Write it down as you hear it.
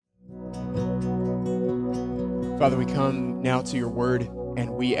Father, we come now to your word and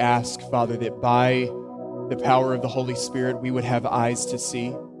we ask, Father, that by the power of the Holy Spirit, we would have eyes to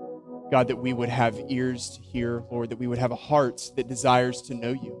see. God, that we would have ears to hear, Lord, that we would have a heart that desires to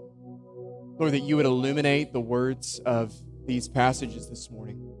know you. Lord, that you would illuminate the words of these passages this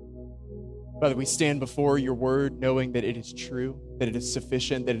morning. Father, we stand before your word knowing that it is true, that it is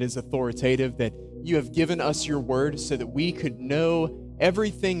sufficient, that it is authoritative, that you have given us your word so that we could know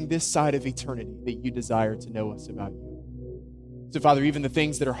everything this side of eternity that you desire to know us about you. So, Father, even the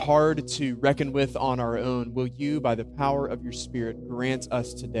things that are hard to reckon with on our own, will you, by the power of your Spirit, grant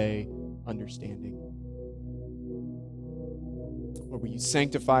us today understanding? Lord, will you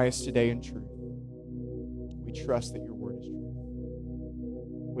sanctify us today in truth? We trust that your word is true.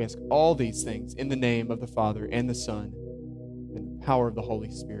 We ask all these things in the name of the Father and the Son and the power of the Holy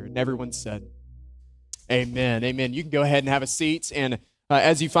Spirit. And everyone said, amen. Amen. You can go ahead and have a seat. And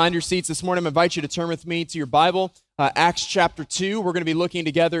as you find your seats this morning, I invite you to turn with me to your Bible, Acts chapter 2. We're going to be looking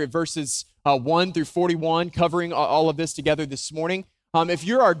together at verses 1 through 41, covering all of this together this morning. If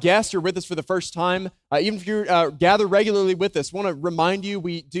you're our guest, you're with us for the first time, even if you gather regularly with us, I want to remind you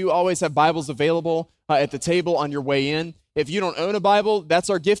we do always have Bibles available at the table on your way in. If you don't own a Bible, that's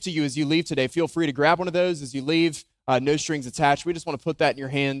our gift to you as you leave today. Feel free to grab one of those as you leave, no strings attached. We just want to put that in your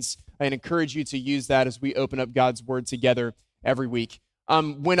hands and encourage you to use that as we open up God's Word together every week.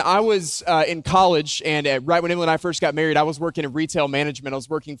 When I was in college and right when Emily and I first got married, I was working in retail management. I was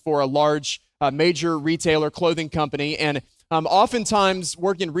working for a large major retailer clothing company. And oftentimes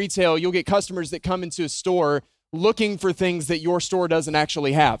working in retail, you'll get customers that come into a store looking for things that your store doesn't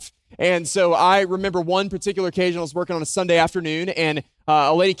actually have. And so I remember one particular occasion, I was working on a Sunday afternoon, and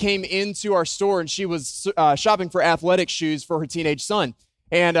a lady came into our store, and she was shopping for athletic shoes for her teenage son.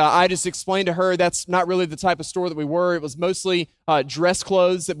 And I just explained to her that's not really the type of store that we were. It was mostly dress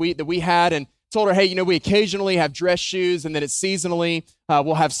clothes that we had, and told her, hey, you know, we occasionally have dress shoes, and then it's seasonally.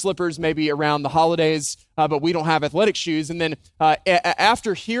 We'll have slippers maybe around the holidays, but we don't have athletic shoes. And then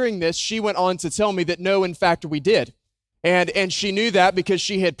after hearing this, she went on to tell me that no, in fact, we did. And she knew that because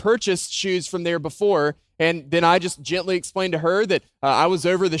she had purchased shoes from there before. And then I just gently explained to her that I was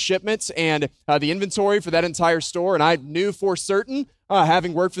over the shipments and the inventory for that entire store. And I knew for certain,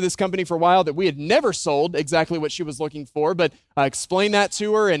 having worked for this company for a while, that we had never sold exactly what she was looking for. But I explained that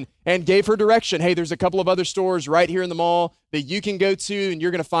to her and gave her direction. Hey, there's a couple of other stores right here in the mall that you can go to, and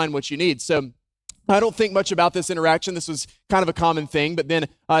you're going to find what you need. So I don't think much about this interaction. This was kind of a common thing. But then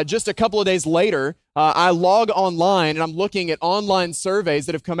just a couple of days later, I log online and I'm looking at online surveys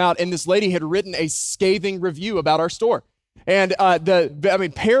that have come out, and this lady had written a scathing review about our store. And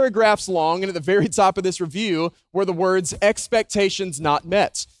paragraphs long, and at the very top of this review were the words, expectations not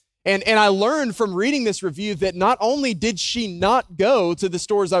met. And I learned from reading this review that not only did she not go to the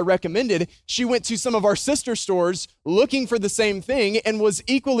stores I recommended, she went to some of our sister stores looking for the same thing and was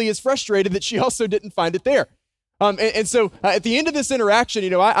equally as frustrated that she also didn't find it there. So at the end of this interaction, you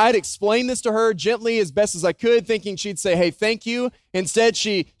know, I'd explain this to her gently as best as I could, thinking she'd say, hey, thank you. Instead,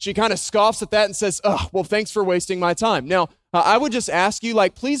 she kind of scoffs at that and says, oh, well, thanks for wasting my time. Now, I would just ask you,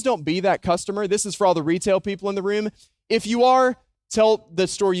 please don't be that customer. This is for all the retail people in the room. If you are, tell the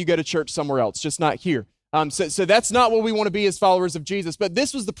store you go to church somewhere else, just not here. So that's not what we want to be as followers of Jesus. But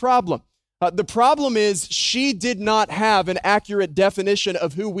this was the problem. The problem is she did not have an accurate definition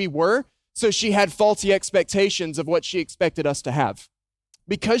of who we were. So she had faulty expectations of what she expected us to have.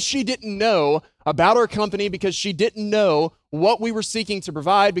 Because she didn't know about our company, because she didn't know what we were seeking to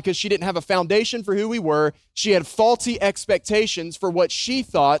provide, because she didn't have a foundation for who we were, she had faulty expectations for what she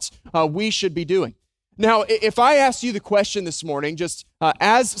thought we should be doing. Now, if I ask you the question this morning, just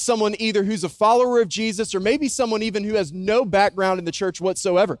as someone either who's a follower of Jesus or maybe someone even who has no background in the church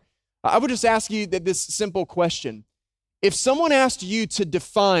whatsoever, I would just ask you this simple question. If someone asked you to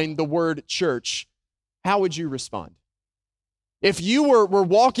define the word church, how would you respond? If you were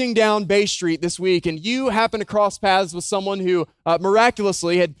walking down Bay Street this week and you happened to cross paths with someone who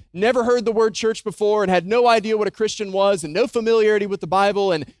miraculously had never heard the word church before and had no idea what a Christian was and no familiarity with the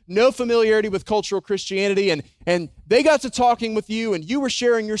Bible and no familiarity with cultural Christianity, and they got to talking with you and you were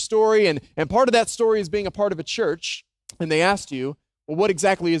sharing your story, and part of that story is being a part of a church, and they asked you, well, what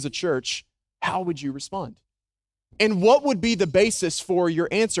exactly is a church? How would you respond? And what would be the basis for your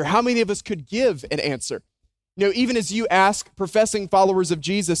answer? How many of us could give an answer? You know, even as you ask professing followers of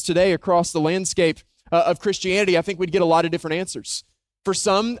Jesus today across the landscape of Christianity, I think we'd get a lot of different answers. For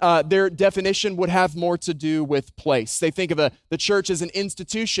some, their definition would have more to do with place. They think of the church as an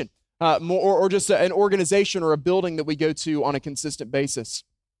institution, or just an organization or a building that we go to on a consistent basis.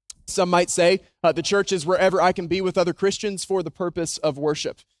 Some might say the church is wherever I can be with other Christians for the purpose of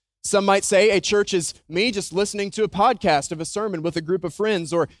worship. Some might say a church is me just listening to a podcast of a sermon with a group of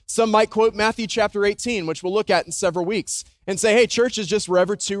friends, or some might quote Matthew chapter 18, which we'll look at in several weeks, and say, hey, church is just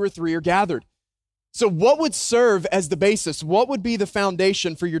wherever 2 or 3 are gathered. So what would serve as the basis? What would be the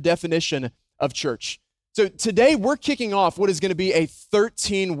foundation for your definition of church? So today we're kicking off what is going to be a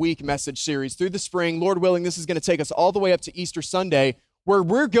 13-week message series through the spring. Lord willing, this is going to take us all the way up to Easter Sunday, where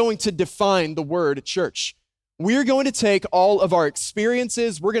we're going to define the word church. We're going to take all of our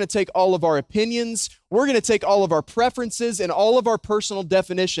experiences, we're going to take all of our opinions, we're going to take all of our preferences and all of our personal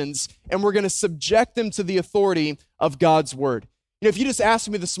definitions, and we're going to subject them to the authority of God's word. You know, if you just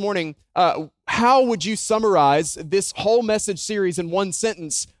asked me this morning, how would you summarize this whole message series in one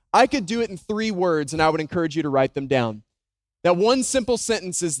sentence? I could do it in 3 words, and I would encourage you to write them down. Now, one simple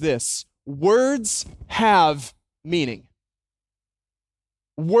sentence is this: words have meaning.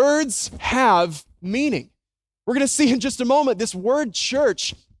 Words have meaning. We're going to see in just a moment, this word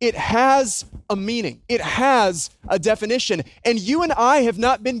church, it has a meaning. It has a definition. And you and I have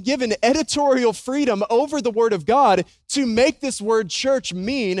not been given editorial freedom over the word of God to make this word church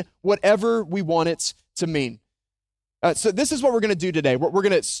mean whatever we want it to mean. So this is what we're going to do today. We're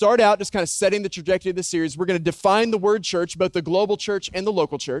going to start out just kind of setting the trajectory of the series. We're going to define the word church, both the global church and the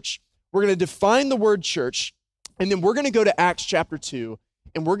local church. We're going to define the word church, and then we're going to go to Acts chapter 2,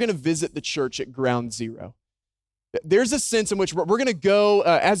 and we're going to visit the church at ground zero. There's a sense in which we're going to go,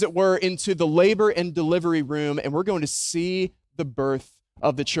 as it were, into the labor and delivery room, and we're going to see the birth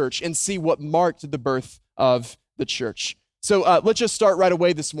of the church and see what marked the birth of the church. So let's just start right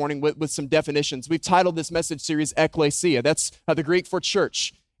away this morning with some definitions. We've titled this message series Ekklesia. That's the Greek for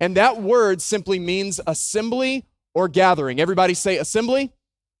church. And that word simply means assembly or gathering. Everybody say assembly.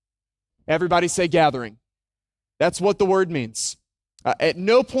 Everybody say gathering. That's what the word means. At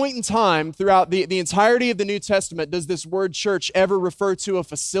no point in time throughout the entirety of the New Testament does this word church ever refer to a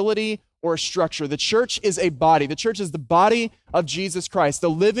facility or a structure. The church is a body. The church is the body of Jesus Christ, the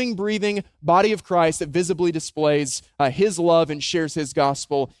living, breathing body of Christ that visibly displays his love and shares his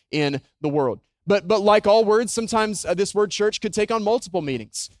gospel in the world. But like all words, sometimes this word church could take on multiple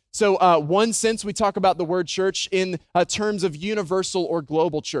meanings. So one sense, we talk about the word church in terms of universal or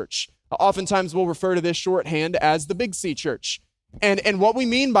global church. Oftentimes we'll refer to this shorthand as the Big C church. And what we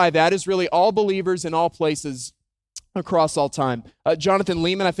mean by that is really all believers in all places across all time. Jonathan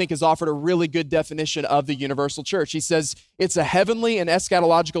Lehman, I think, has offered a really good definition of the universal church. He says, it's a heavenly and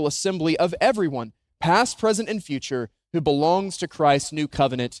eschatological assembly of everyone, past, present, and future, who belongs to Christ's new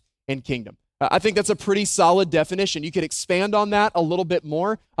covenant and kingdom. I think that's a pretty solid definition. You could expand on that a little bit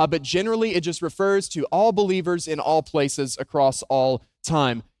more, but generally it just refers to all believers in all places across all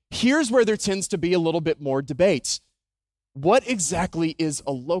time. Here's where there tends to be a little bit more debate. What exactly is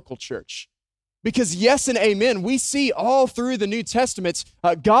a local church? Because yes and amen, we see all through the New Testament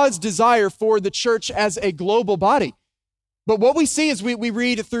God's desire for the church as a global body. But what we see as we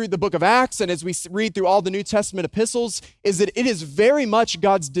read through the book of Acts and as we read through all the New Testament epistles is that it is very much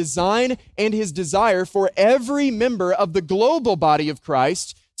God's design and his desire for every member of the global body of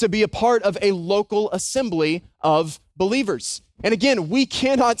Christ to be a part of a local assembly of believers. And again, we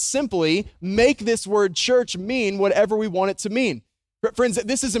cannot simply make this word church mean whatever we want it to mean. Friends,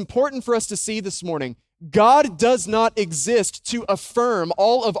 this is important for us to see this morning. God does not exist to affirm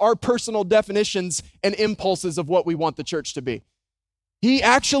all of our personal definitions and impulses of what we want the church to be. He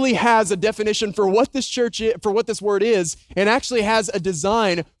actually has a definition for what this church is, for what this word is, and actually has a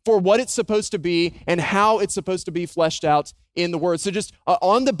design for what it's supposed to be and how it's supposed to be fleshed out in the word. So just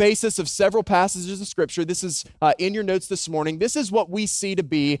on the basis of several passages of scripture, this is in your notes this morning, this is what we see to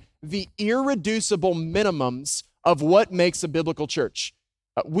be the irreducible minimums of what makes a biblical church.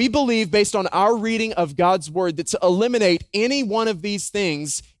 We believe, based on our reading of God's word, that to eliminate any one of these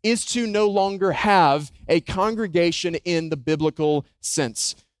things is to no longer have a congregation in the biblical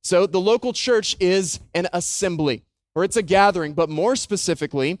sense. So the local church is an assembly, or it's a gathering, but more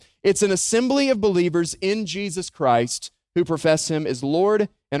specifically, it's an assembly of believers in Jesus Christ who profess him as Lord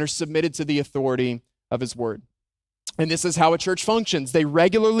and are submitted to the authority of his word. And this is how a church functions. They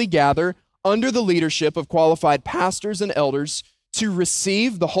regularly gather under the leadership of qualified pastors and elders to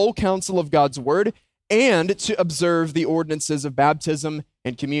receive the whole counsel of God's word and to observe the ordinances of baptism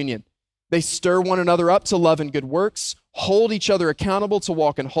and communion. They stir one another up to love and good works, hold each other accountable to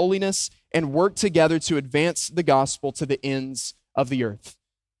walk in holiness, and work together to advance the gospel to the ends of the earth.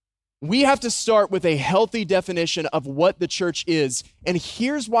 We have to start with a healthy definition of what the church is, and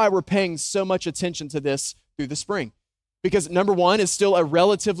here's why we're paying so much attention to this through the spring. Because number one is still a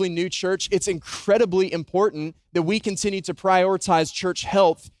relatively new church. It's incredibly important that we continue to prioritize church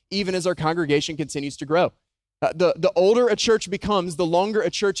health even as our congregation continues to grow. The older a church becomes, the longer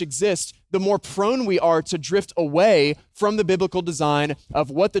a church exists, the more prone we are to drift away from the biblical design of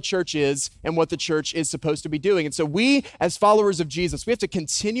what the church is and what the church is supposed to be doing. And so we, as followers of Jesus, we have to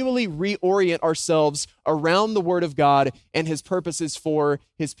continually reorient ourselves around the Word of God and His purposes for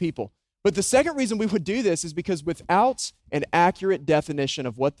His people. But the second reason we would do this is because without an accurate definition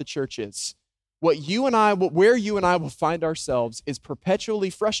of what the church is, where you and I will find ourselves is perpetually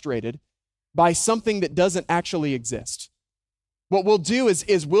frustrated by something that doesn't actually exist. What we'll do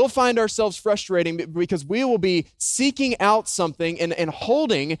is we'll find ourselves frustrating because we will be seeking out something and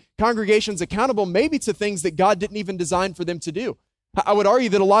holding congregations accountable maybe to things that God didn't even design for them to do. I would argue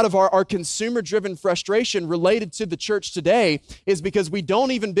that a lot of our consumer-driven frustration related to the church today is because we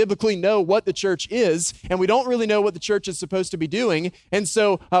don't even biblically know what the church is, and we don't really know what the church is supposed to be doing. And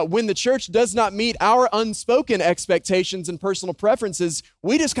so when the church does not meet our unspoken expectations and personal preferences,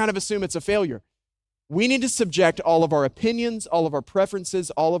 we just kind of assume it's a failure. We need to subject all of our opinions, all of our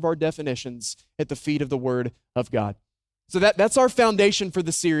preferences, all of our definitions at the feet of the Word of God. So that's our foundation for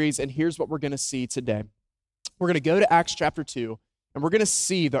the series, and here's what we're going to see today. We're going to go to Acts chapter 2, and we're going to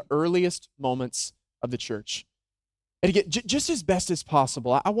see the earliest moments of the church. And again, just as best as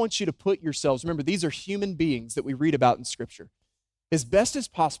possible, I want you to put yourselves, remember, these are human beings that we read about in Scripture. As best as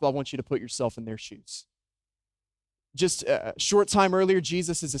possible, I want you to put yourself in their shoes. Just a short time earlier,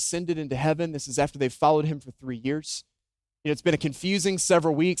 Jesus has ascended into heaven. This is after they've followed him for 3 years. It's been a confusing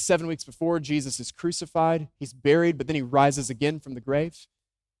several weeks. 7 weeks before, Jesus is crucified. He's buried, but then he rises again from the grave.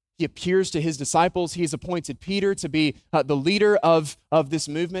 He appears to his disciples. He's appointed Peter to be the leader of this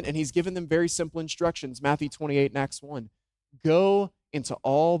movement, and he's given them very simple instructions. Matthew 28 and Acts 1. Go into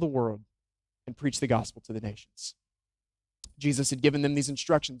all the world and preach the gospel to the nations. Jesus had given them these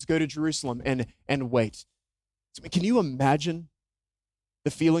instructions. Go to Jerusalem and wait. So, can you imagine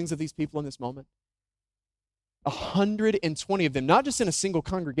the feelings of these people in this moment? 120 of them, not just in a single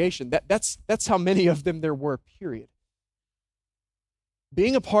congregation. That's how many of them there were, period.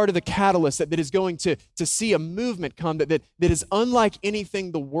 Being a part of the catalyst that is going to see a movement come that is unlike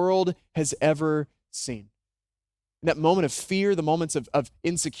anything the world has ever seen. In that moment of fear, the moments of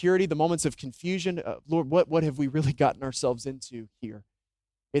insecurity, the moments of confusion, Lord, what have we really gotten ourselves into here?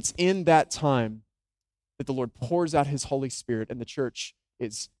 It's in that time that the Lord pours out his Holy Spirit and the church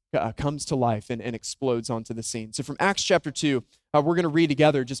comes to life and explodes onto the scene. So from Acts chapter 2, we're going to read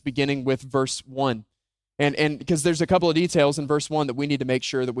together just beginning with verse 1. And because there's a couple of details in verse 1 that we need to make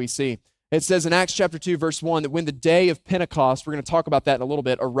sure that we see. It says in Acts chapter 2, verse 1, that when the day of Pentecost, we're going to talk about that in a little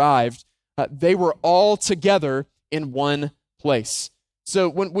bit, arrived, they were all together in one place. So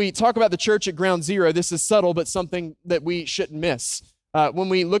when we talk about the church at ground zero, this is subtle, but something that we shouldn't miss. When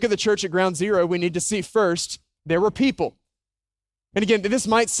we look at the church at ground zero, we need to see first, there were people. And again, this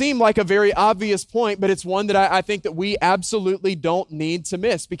might seem like a very obvious point, but it's one that I think that we absolutely don't need to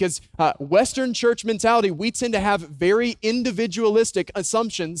miss because Western church mentality, we tend to have very individualistic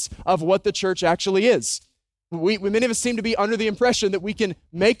assumptions of what the church actually is. Many of us seem to be under the impression that we can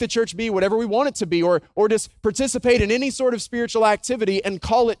make the church be whatever we want it to be or just participate in any sort of spiritual activity and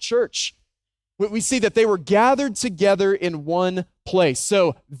call it church. We see that they were gathered together in one place.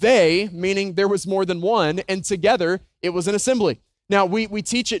 So they, meaning there was more than one, and together it was an assembly. Now, we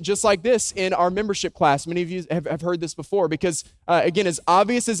teach it just like this in our membership class. Many of you have heard this before because, again, as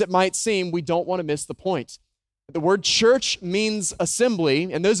obvious as it might seem, we don't want to miss the point. The word church means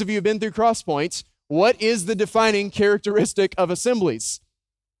assembly, and those of you who have been through Crosspoint, what is the defining characteristic of assemblies?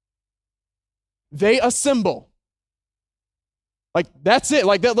 They assemble. Like, that's it.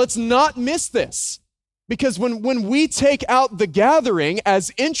 Like, that. Let's not miss this. Because when we take out the gathering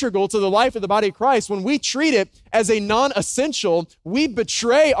as integral to the life of the body of Christ, when we treat it as a non-essential, we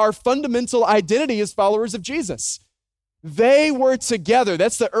betray our fundamental identity as followers of Jesus. They were together.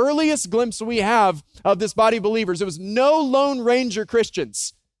 That's the earliest glimpse we have of this body of believers. It was no Lone Ranger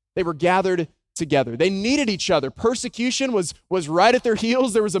Christians. They were gathered together. They needed each other. Persecution was right at their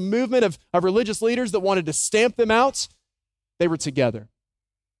heels. There was a movement of religious leaders that wanted to stamp them out. They were together.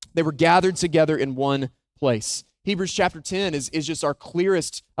 They were gathered together in one place. Hebrews chapter 10 is just our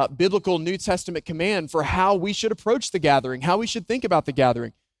clearest biblical New Testament command for how we should approach the gathering, how we should think about the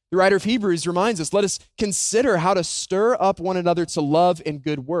gathering. The writer of Hebrews reminds us, let us consider how to stir up one another to love and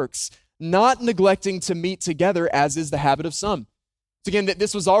good works, not neglecting to meet together as is the habit of some. So again,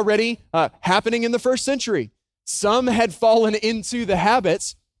 this was already happening in the first century. Some had fallen into the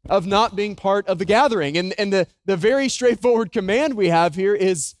habits of not being part of the gathering. And the very straightforward command we have here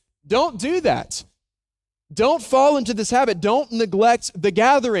is don't do that. Don't fall into this habit. Don't neglect the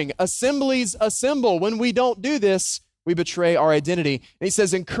gathering. Assemblies assemble. When we don't do this, we betray our identity. And he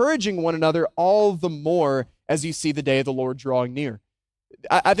says, encouraging one another all the more as you see the day of the Lord drawing near.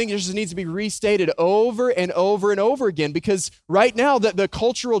 I think this just needs to be restated over and over and over again, because right now the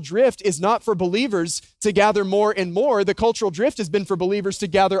cultural drift is not for believers to gather more and more. The cultural drift has been for believers to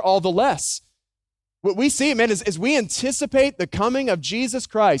gather all the less. What we see, man, is as we anticipate the coming of Jesus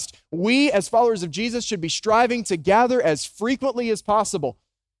Christ, we as followers of Jesus should be striving to gather as frequently as possible.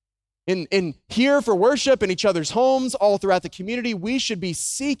 In here for worship, in each other's homes, all throughout the community, we should be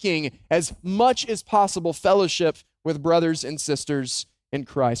seeking as much as possible fellowship with brothers and sisters in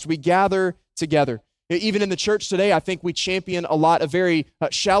Christ. We gather together. Even in the church today, I think we champion a lot of very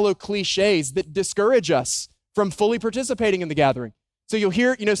shallow cliches that discourage us from fully participating in the gathering. So you'll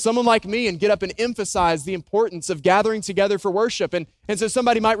hear, someone like me and get up and emphasize the importance of gathering together for worship. And so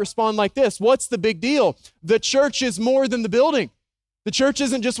somebody might respond like this: what's the big deal? The church is more than the building. The church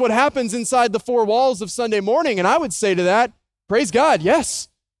isn't just what happens inside the four walls of Sunday morning. And I would say to that, praise God, yes.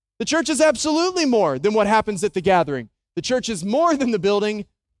 The church is absolutely more than what happens at the gathering. The church is more than the building,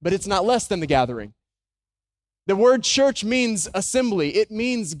 but it's not less than the gathering. The word church means assembly. It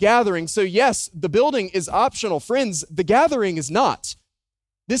means gathering. So yes, the building is optional. Friends, the gathering is not.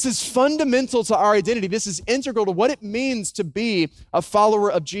 This is fundamental to our identity. This is integral to what it means to be a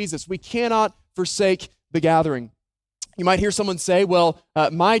follower of Jesus. We cannot forsake the gathering. You might hear someone say, well,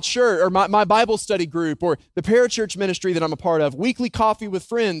 my church or my Bible study group or the parachurch ministry that I'm a part of, weekly coffee with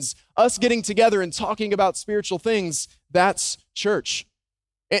friends, us getting together and talking about spiritual things, that's church.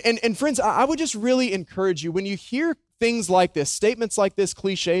 And friends, I would just really encourage you, when you hear things like this, statements like this,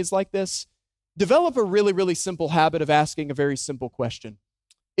 cliches like this, develop a really, really simple habit of asking a very simple question.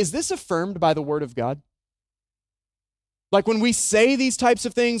 Is this affirmed by the Word of God? Like when we say these types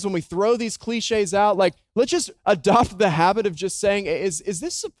of things, when we throw these cliches out, like let's just adopt the habit of just saying, is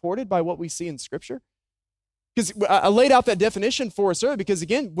this supported by what we see in Scripture? Because I laid out that definition for us earlier, because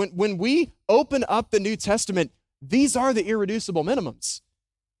again, when we open up the New Testament, these are the irreducible minimums.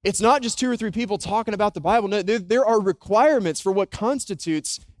 It's not just 2 or 3 people talking about the Bible. No, there are requirements for what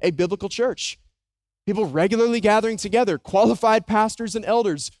constitutes a biblical church. People regularly gathering together, qualified pastors and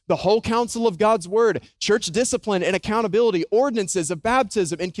elders, the whole counsel of God's word, church discipline and accountability, ordinances of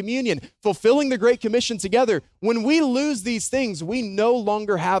baptism and communion, fulfilling the Great Commission together. When we lose these things, we no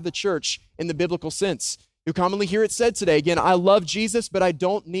longer have the church in the biblical sense. You commonly hear it said today, again, I love Jesus, but I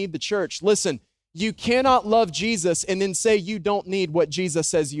don't need the church. Listen, you cannot love Jesus and then say you don't need what Jesus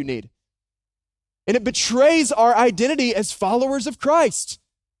says you need. And it betrays our identity as followers of Christ.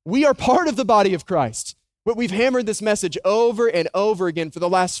 We are part of the body of Christ. But we've hammered this message over and over again for the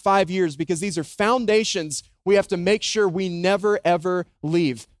last 5 years, because these are foundations we have to make sure we never, ever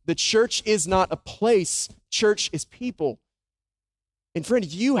leave. The church is not a place. Church is people. And friend,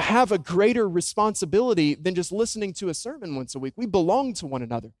 you have a greater responsibility than just listening to a sermon once a week. We belong to one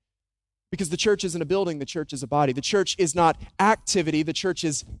another, because the church isn't a building. The church is a body. The church is not activity. The church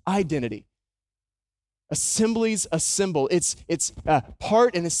is identity. Assemblies assemble. It's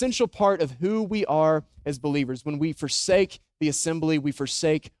an essential part of who we are as believers. When we forsake the assembly, we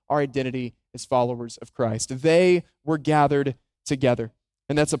forsake our identity as followers of Christ. They were gathered together,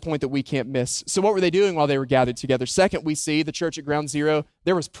 and that's a point that we can't miss. So what were they doing while they were gathered together? Second, we see the church at Ground Zero,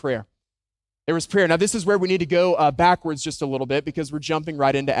 there was prayer. There was prayer. Now, this is where we need to go backwards just a little bit, because we're jumping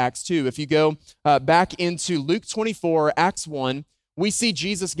right into Acts 2. If you go back into Luke 24, Acts 1, we see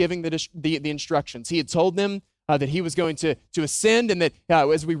Jesus giving the instructions. He had told them that he was going to ascend, and that,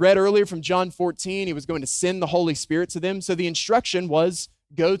 as we read earlier from John 14, he was going to send the Holy Spirit to them. So the instruction was,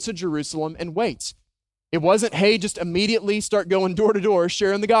 go to Jerusalem and wait. It wasn't, hey, just immediately start going door to door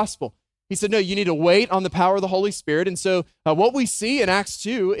sharing the gospel. He said, no, you need to wait on the power of the Holy Spirit. And so what we see in Acts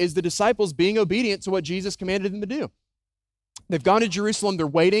 2 is the disciples being obedient to what Jesus commanded them to do. They've gone to Jerusalem, they're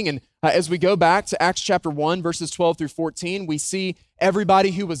waiting, and as we go back to Acts chapter 1, verses 12 through 14, we see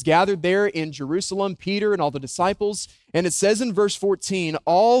everybody who was gathered there in Jerusalem, Peter and all the disciples, and it says in verse 14,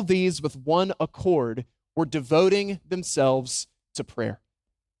 all these with one accord were devoting themselves to prayer.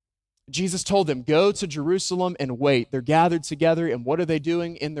 Jesus told them, go to Jerusalem and wait. They're gathered together, and what are they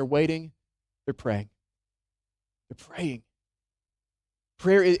doing in their waiting? They're praying. They're praying.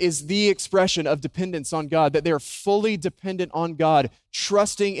 Prayer is the expression of dependence on God, that they are fully dependent on God,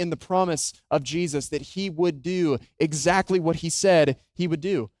 trusting in the promise of Jesus that he would do exactly what he said he would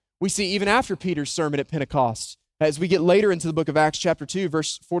do. We see even after Peter's sermon at Pentecost, as we get later into the book of Acts chapter 2,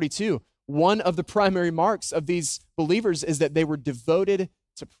 verse 42, one of the primary marks of these believers is that they were devoted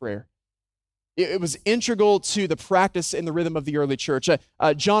to prayer. It was integral to the practice and the rhythm of the early church.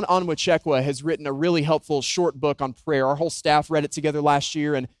 John Onwuchekwa has written a really helpful short book on prayer. Our whole staff read it together last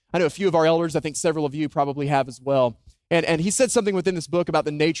year, and I know a few of our elders, I think several of you probably have as well. And he said something within this book about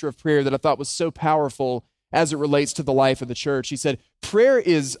the nature of prayer that I thought was so powerful. as it relates to the life of the church. He said, prayer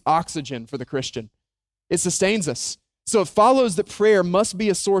is oxygen for the Christian. It sustains us. So it follows that prayer must be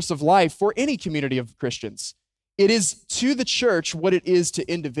a source of life for any community of Christians. It is to the church what it is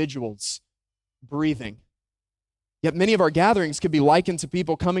to individuals, breathing. Yet many of our gatherings could be likened to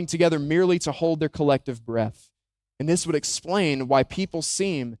people coming together merely to hold their collective breath. And this would explain why people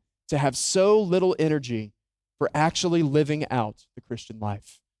seem to have so little energy for actually living out the Christian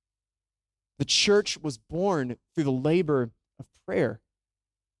life. The church was born through the labor of prayer.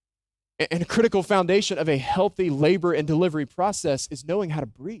 And a critical foundation of a healthy labor and delivery process is knowing how to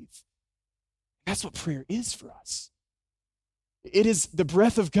breathe. That's what prayer is for us. It is the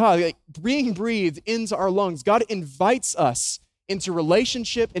breath of God, being breathed into our lungs. God invites us into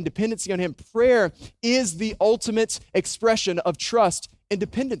relationship and dependency on Him. Prayer is the ultimate expression of trust and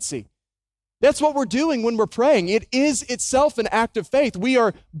dependency. That's what we're doing when we're praying. It is itself an act of faith. We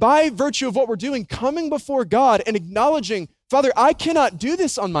are, by virtue of what we're doing, coming before God and acknowledging, Father, I cannot do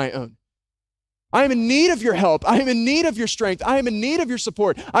this on my own. I am in need of your help. I am in need of your strength. I am in need of your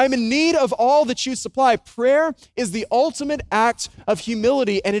support. I am in need of all that you supply. Prayer is the ultimate act of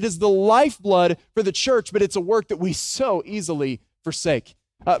humility, and it is the lifeblood for the church, but it's a work that we so easily forsake.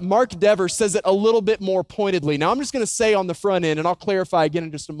 Mark Dever says it a little bit more pointedly. Now, I'm just going to say on the front end, and I'll clarify again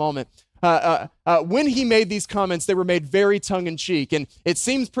in just a moment. When he made these comments, they were made very tongue-in-cheek, and it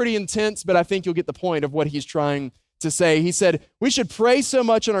seems pretty intense, but I think you'll get the point of what he's trying to say. He said, we should pray so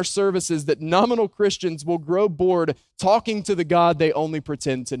much in our services that nominal Christians will grow bored talking to the God they only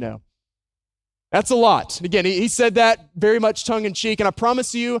pretend to know. That's a lot. And again, he said that very much tongue-in-cheek, and I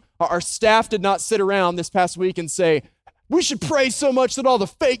promise you, our staff did not sit around this past week and say, we should pray so much that all the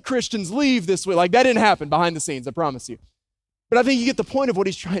fake Christians leave this way. Like, that didn't happen behind the scenes, I promise you. But I think you get the point of what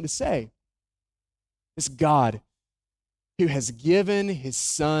he's trying to say. This God who has given his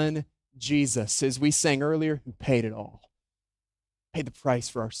son Jesus, as we sang earlier, who paid it all, paid the price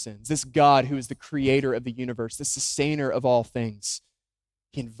for our sins. This God who is the creator of the universe, the sustainer of all things,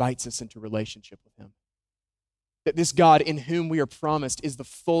 he invites us into relationship with him. That this God in whom we are promised is the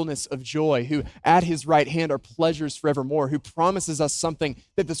fullness of joy, who at his right hand are pleasures forevermore, who promises us something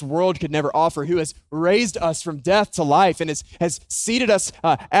that this world could never offer, who has raised us from death to life and has seated us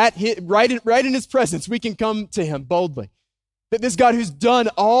right in his presence. We can come to him boldly. That this God who's done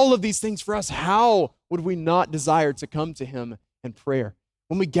all of these things for us, how would we not desire to come to him in prayer?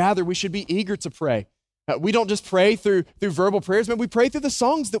 When we gather, we should be eager to pray. We don't just pray through verbal prayers, but we pray through the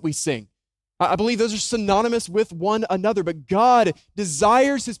songs that we sing. I believe those are synonymous with one another, but God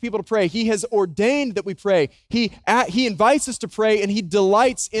desires his people to pray. He has ordained that we pray. He invites us to pray, and he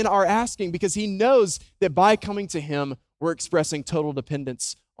delights in our asking because he knows that by coming to him, we're expressing total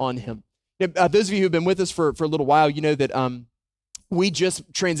dependence on him. Those of you who have been with us for a little while, you know that we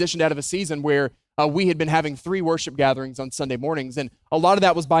just transitioned out of a season where we had been having 3 worship gatherings on Sunday mornings, and a lot of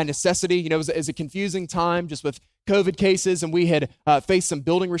that was by necessity. You know, it was a confusing time just with COVID cases, and we had faced some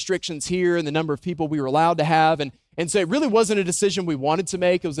building restrictions here and the number of people we were allowed to have, and so it really wasn't a decision we wanted to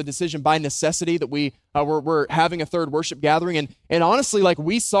make. It was a decision by necessity that we were having a 3rd worship gathering, and honestly, like,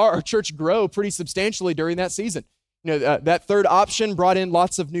 we saw our church grow pretty substantially during that season. You know, that 3rd option brought in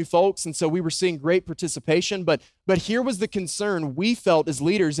lots of new folks, and so we were seeing great participation, but here was the concern we felt as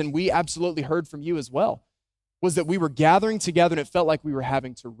leaders, and we absolutely heard from you as well, was that we were gathering together and it felt like we were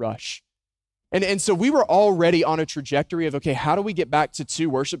having to rush. And so we were already on a trajectory of, okay, how do we get back to 2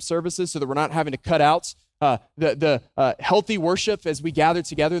 worship services so that we're not having to cut out the healthy worship as we gather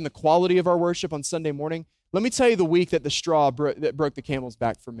together and the quality of our worship on Sunday morning? Let me tell you the week that the straw that broke the camel's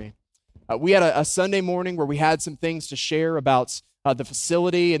back for me. We had a Sunday morning where we had some things to share about the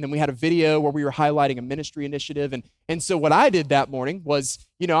facility, and then we had a video where we were highlighting a ministry initiative. And so what I did that morning was,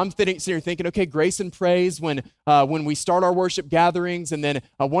 you know, I'm sitting here thinking, okay, grace and praise when we start our worship gatherings, and then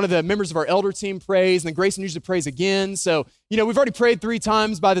one of the members of our elder team prays, and then Grayson usually prays again. So, you know, we've already prayed 3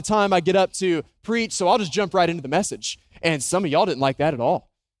 times by the time I get up to preach, so I'll just jump right into the message. And some of y'all didn't like that at all,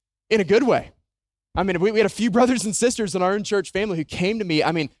 in a good way. I mean, we had a few brothers and sisters in our own church family who came to me,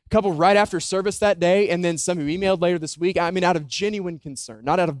 a couple right after service that day, and then some who emailed later this week, out of genuine concern,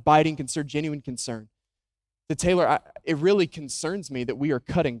 not out of biting concern, genuine concern. To Taylor, it really concerns me that we are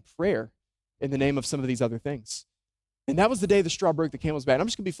cutting prayer in the name of some of these other things. And that was the day the straw broke the camel's back. I'm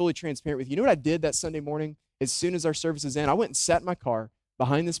just going to be fully transparent with you. You know what I did that Sunday morning? As soon as our service is in, I went and sat in my car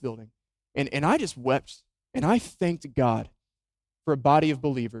behind this building, and I just wept, and I thanked God for a body of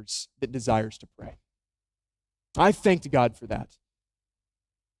believers that desires to pray. I thanked God for that.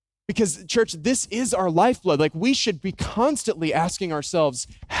 Because, church, this is our lifeblood. Like, we should be constantly asking ourselves,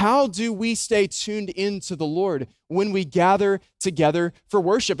 how do we stay tuned into the Lord when we gather together for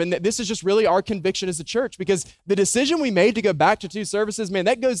worship? And this is just really our conviction as a church, because the decision we made to go back to 2 services, man,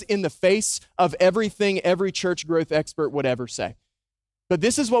 that goes in the face of everything every church growth expert would ever say. But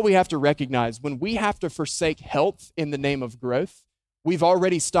this is what we have to recognize. When we have to forsake health in the name of growth, we've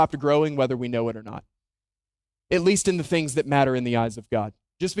already stopped growing whether we know it or not, at least in the things that matter in the eyes of God.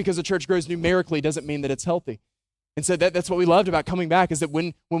 Just because a church grows numerically doesn't mean that it's healthy. And so that's what we loved about coming back, is that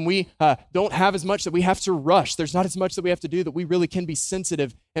when we don't have as much that we have to rush, there's not as much that we have to do, that we really can be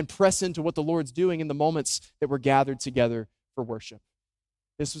sensitive and press into what the Lord's doing in the moments that we're gathered together for worship.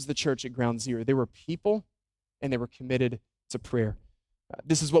 This was the church at Ground Zero. They were people, and they were committed to prayer.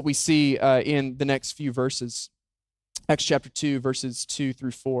 This is what we see in the next few verses. Acts chapter 2, verses 2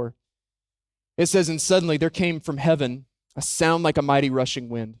 through 4. It says, "And suddenly there came from heaven a sound like a mighty rushing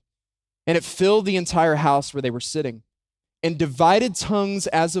wind, and it filled the entire house where they were sitting. And divided tongues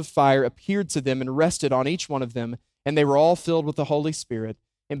as of fire appeared to them and rested on each one of them, and they were all filled with the Holy Spirit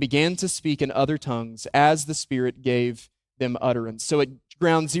and began to speak in other tongues as the Spirit gave them utterance." So at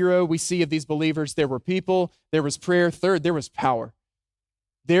Ground Zero, we see of these believers, there were people, there was prayer. Third, there was power.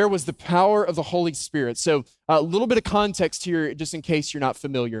 There was the power of the Holy Spirit. So a little bit of context here, just in case you're not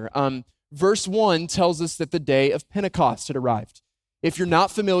familiar. Verse 1 tells us that the day of Pentecost had arrived. If you're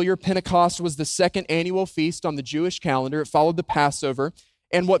not familiar, Pentecost was the second annual feast on the Jewish calendar. It followed the Passover.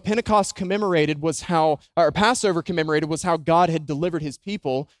 And what Passover commemorated was how God had delivered his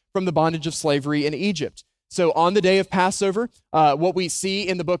people from the bondage of slavery in Egypt. So on the day of Passover, what we see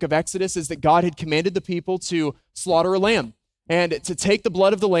in the book of Exodus is that God had commanded the people to slaughter a lamb and to take the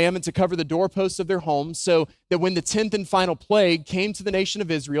blood of the lamb and to cover the doorposts of their homes, so that when the 10th and final plague came to the nation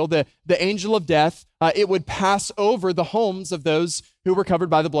of Israel, the angel of death, it would pass over the homes of those who were covered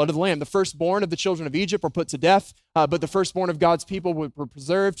by the blood of the lamb. The firstborn of the children of Egypt were put to death, but the firstborn of God's people were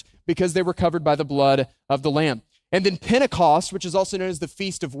preserved because they were covered by the blood of the lamb. And then Pentecost, which is also known as the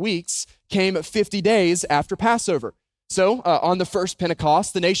Feast of Weeks, came 50 days after Passover. So on the first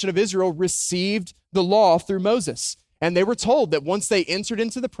Pentecost, the nation of Israel received the law through Moses. And they were told that once they entered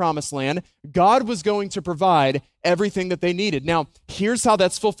into the promised land, God was going to provide everything that they needed. Now, here's how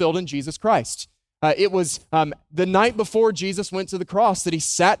that's fulfilled in Jesus Christ. It was the night before Jesus went to the cross that he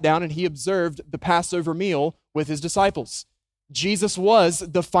sat down and he observed the Passover meal with his disciples. Jesus was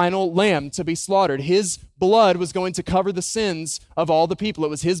the final lamb to be slaughtered. His blood was going to cover the sins of all the people. It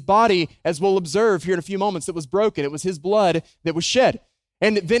was his body, as we'll observe here in a few moments, that was broken. It was his blood that was shed.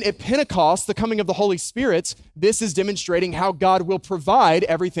 And then at Pentecost, the coming of the Holy Spirit, this is demonstrating how God will provide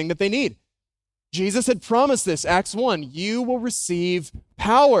everything that they need. Jesus had promised this, Acts 1, you will receive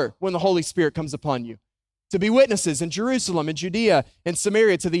power when the Holy Spirit comes upon you to be witnesses in Jerusalem and Judea and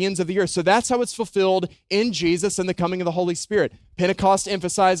Samaria to the ends of the earth. So that's how it's fulfilled in Jesus and the coming of the Holy Spirit. Pentecost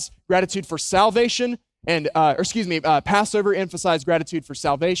emphasized gratitude for salvation, Passover emphasized gratitude for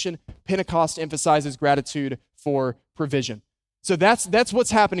salvation. Pentecost emphasizes gratitude for provision. So that's what's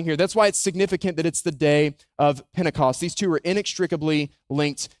happening here. That's why it's significant that it's the day of Pentecost. These two are inextricably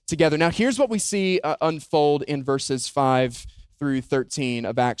linked together. Now, here's what we see unfold in verses 5 through 13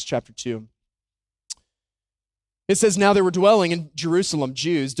 of Acts chapter 2. It says, "Now there were dwelling in Jerusalem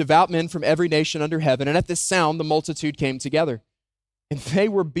Jews, devout men from every nation under heaven, and at this sound the multitude came together. And they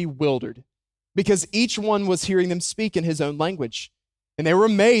were bewildered, because each one was hearing them speak in his own language. And they were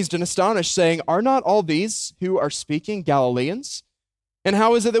amazed and astonished, saying, 'Are not all these who are speaking Galileans? And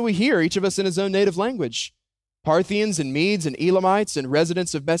how is it that we hear, each of us in his own native language? Parthians and Medes and Elamites and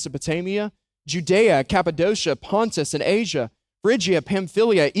residents of Mesopotamia, Judea, Cappadocia, Pontus and Asia, Phrygia,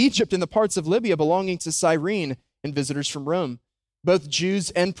 Pamphylia, Egypt, and the parts of Libya belonging to Cyrene, and visitors from Rome, both Jews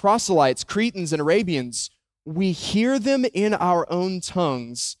and proselytes, Cretans and Arabians. We hear them in our own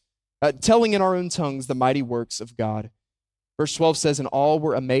tongues, telling in our own tongues the mighty works of God.' Verse 12 says, 'And all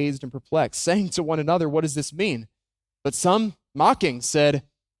were amazed and perplexed, saying to one another, what does this mean? But some, mocking, said,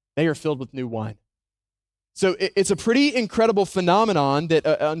 they are filled with new wine.'" So it's a pretty incredible phenomenon that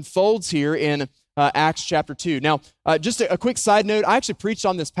unfolds here in Acts chapter 2. Now, just a quick side note, I actually preached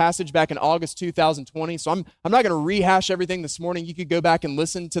on this passage back in August 2020, so I'm not going to rehash everything this morning. You could go back and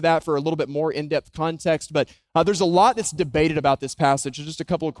listen to that for a little bit more in-depth context, but there's a lot that's debated about this passage. So just a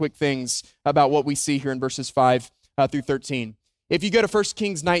couple of quick things about what we see here in verses 5 through 13. If you go to 1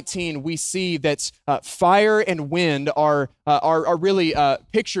 Kings 19, we see that fire and wind are really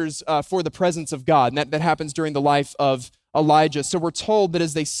pictures for the presence of God, and that happens during the life of Elijah. So we're told that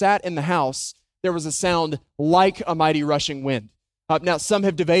as they sat in the house, there was a sound like a mighty rushing wind. Now, some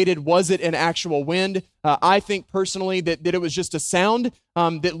have debated, was it an actual wind? I think personally that it was just a sound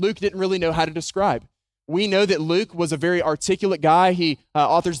that Luke didn't really know how to describe. We know that Luke was a very articulate guy. He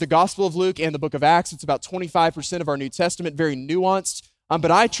authors the Gospel of Luke and the book of Acts. It's about 25% of our New Testament, very nuanced.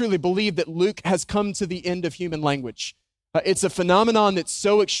 But I truly believe that Luke has come to the end of human language. It's a phenomenon that's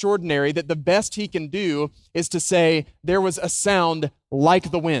so extraordinary that the best he can do is to say there was a sound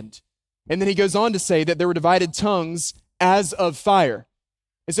like the wind. And then he goes on to say that there were divided tongues as of fire.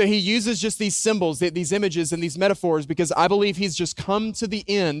 And so he uses just these symbols, these images, and these metaphors because I believe he's just come to the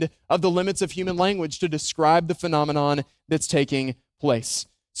end of the limits of human language to describe the phenomenon that's taking place.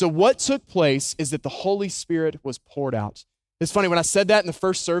 So what took place is that the Holy Spirit was poured out. It's funny, when I said that in the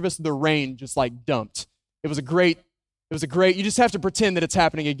first service, the rain just like dumped. It was a great, you just have to pretend that it's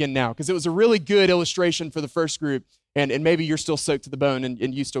happening again now because it was a really good illustration for the first group, and maybe you're still soaked to the bone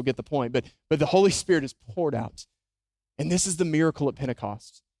and you still get the point, but the Holy Spirit is poured out. And this is the miracle at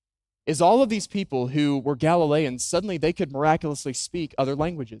Pentecost, is all of these people who were Galileans, suddenly they could miraculously speak other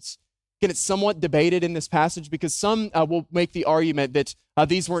languages. Again, it's somewhat debated in this passage because some will make the argument that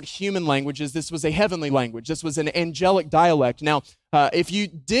these weren't human languages, this was a heavenly language, this was an angelic dialect. Now, if you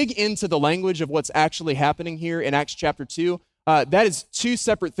dig into the language of what's actually happening here in Acts chapter 2, that is two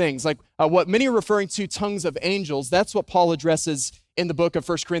separate things. Like what many are referring to tongues of angels, that's what Paul addresses in the book of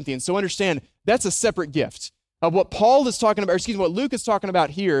 1 Corinthians. So understand, that's a separate gift. What Paul is talking about, what Luke is talking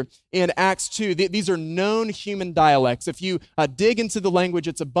about here in Acts 2, these are known human dialects. If you dig into the language,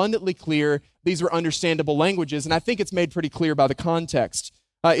 it's abundantly clear these were understandable languages, and I think it's made pretty clear by the context.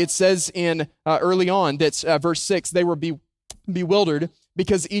 It says in early on that verse 6, they were bewildered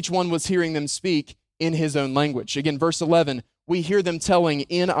because each one was hearing them speak in his own language. Again, verse 11, we hear them telling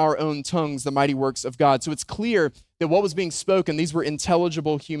in our own tongues the mighty works of God. So it's clear that what was being spoken, these were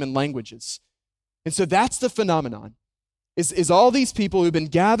intelligible human languages. And so that's the phenomenon, is all these people who've been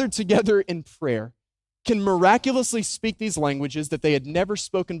gathered together in prayer can miraculously speak these languages that they had never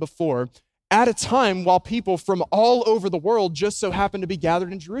spoken before at a time while people from all over the world just so happen to be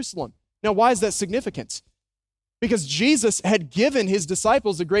gathered in Jerusalem. Now, why is that significant? Because Jesus had given his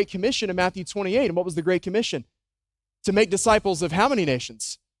disciples a great commission in Matthew 28. And what was the great commission? To make disciples of how many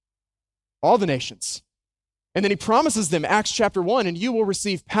nations? All the nations. And then he promises them, Acts chapter 1, and you will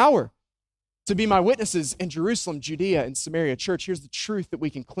receive power to be my witnesses in Jerusalem, Judea, and Samaria. Church, here's the truth that we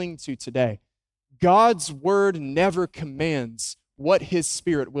can cling to today. God's word never commands what his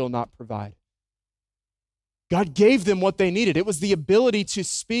Spirit will not provide. God gave them what they needed. It was the ability to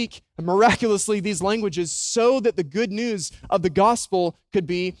speak miraculously these languages so that the good news of the gospel could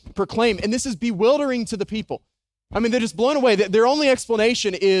be proclaimed. And this is bewildering to the people. I mean, they're just blown away. Their only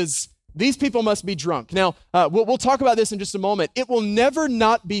explanation is these people must be drunk. Now, we'll talk about this in just a moment. It will never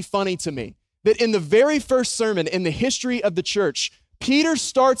not be funny to me that in the very first sermon in the history of the church, Peter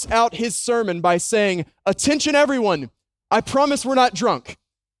starts out his sermon by saying, attention everyone, I promise we're not drunk.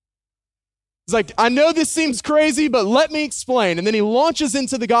 It's like, I know this seems crazy, but let me explain. And then he launches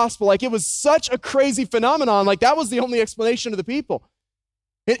into the gospel like it was such a crazy phenomenon, like that was the only explanation of the people.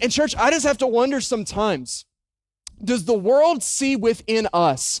 In church, I just have to wonder sometimes, does the world see within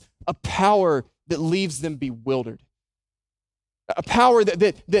us a power that leaves them bewildered? A power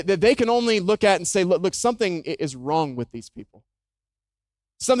that they can only look at and say, look, something is wrong with these people.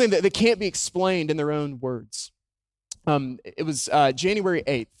 Something that can't be explained in their own words. It was January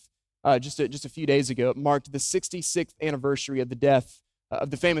 8th, just a few days ago. It marked the 66th anniversary of the death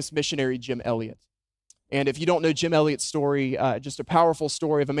of the famous missionary Jim Elliot. And if you don't know Jim Elliot's story, just a powerful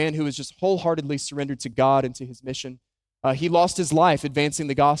story of a man who was just wholeheartedly surrendered to God and to his mission. He lost his life advancing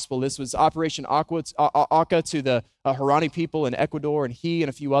the gospel. This was Operation Aka to the Harani people in Ecuador, and he and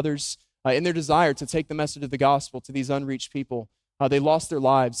a few others, in their desire to take the message of the gospel to these unreached people, they lost their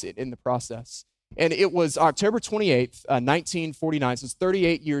lives in the process. And it was October 28th, 1949, so it's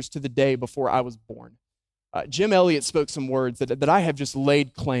 38 years to the day before I was born. Jim Elliot spoke some words that I have just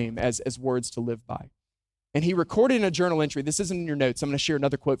laid claim as words to live by. And he recorded in a journal entry, this isn't in your notes, I'm going to share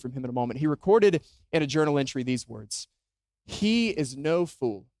another quote from him in a moment. He recorded in a journal entry these words: he is no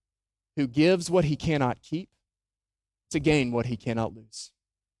fool who gives what he cannot keep to gain what he cannot lose.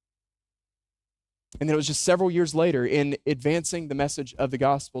 And then it was just several years later, in advancing the message of the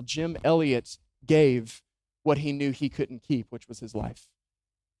gospel, Jim Elliot gave what he knew he couldn't keep, which was his life.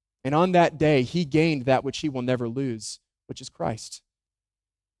 And on that day, he gained that which he will never lose, which is Christ.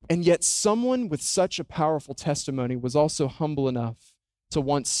 And yet someone with such a powerful testimony was also humble enough to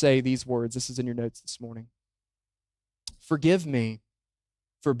once say these words. This is in your notes this morning. Forgive me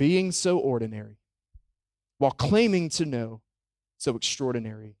for being so ordinary while claiming to know so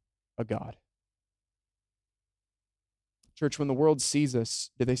extraordinary a God. Church, when the world sees us,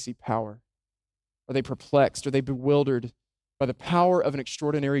 do they see power? Are they perplexed? Are they bewildered by the power of an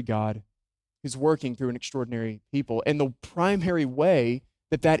extraordinary God who's working through an extraordinary people? And the primary way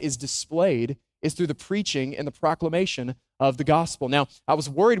that that is displayed is through the preaching and the proclamation of the gospel. Now, I was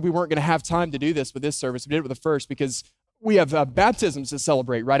worried we weren't going to have time to do this with this service. We did it with the first because we have baptisms to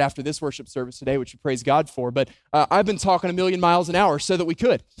celebrate right after this worship service today, which we praise God for. But I've been talking a million miles an hour so that we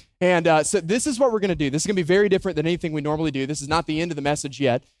could. And so this is what we're going to do. This is going to be very different than anything we normally do. This is not the end of the message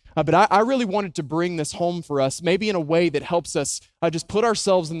yet. But I really wanted to bring this home for us, maybe in a way that helps us just put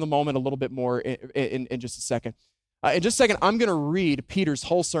ourselves in the moment a little bit more in just a second. In just a second, I'm going to read Peter's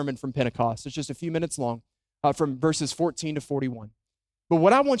whole sermon from Pentecost. It's just a few minutes long, from verses 14 to 41. But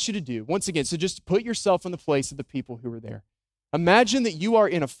what I want you to do, once again, so just put yourself in the place of the people who were there. Imagine that you are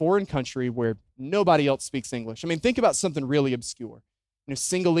in a foreign country where nobody else speaks English. I mean, think about something really obscure.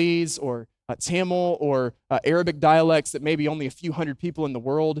 Sinhalese or Tamil or Arabic dialects that maybe only a few hundred people in the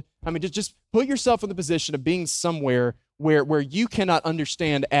world. I mean, just put yourself in the position of being somewhere where you cannot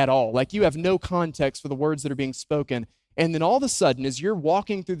understand at all. Like you have no context for the words that are being spoken. And then all of a sudden, as you're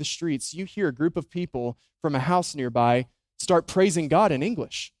walking through the streets, you hear a group of people from a house nearby start praising God in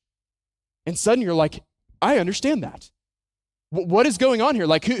English. And suddenly you're like, I understand that. What is going on here?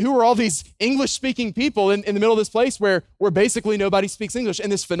 Like, who are all these English-speaking people in the middle of this place where basically nobody speaks English?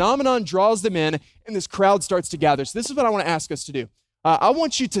 And this phenomenon draws them in, and this crowd starts to gather. So this is what I want to ask us to do. I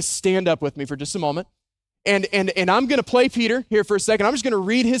want you to stand up with me for just a moment, and I'm going to play Peter here for a second. I'm just going to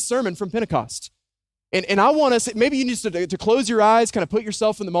read his sermon from Pentecost. And I want us, maybe you need to close your eyes, kind of put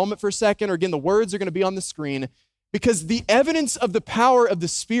yourself in the moment for a second, or again, the words are going to be on the screen, because the evidence of the power of the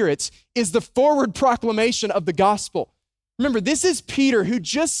Spirit is the forward proclamation of the gospel. Remember, this is Peter who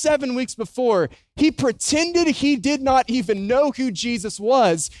just 7 weeks before, he pretended he did not even know who Jesus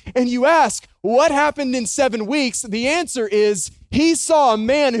was. And you ask, what happened in 7 weeks? The answer is, he saw a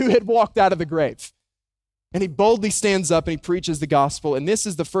man who had walked out of the grave. And he boldly stands up and he preaches the gospel. And this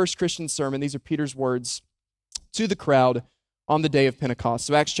is the first Christian sermon. These are Peter's words to the crowd on the day of Pentecost.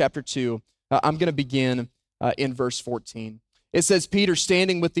 So Acts chapter 2, I'm going to begin in verse 14. It says, Peter,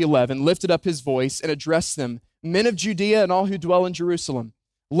 standing with the 11, lifted up his voice and addressed them, Men of Judea and all who dwell in Jerusalem,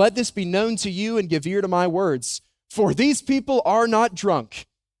 let this be known to you and give ear to my words. For these people are not drunk,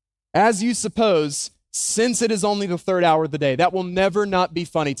 as you suppose, since it is only the third hour of the day. That will never not be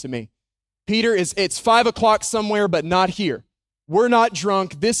funny to me. Peter, it's 5 o'clock somewhere, but not here. We're not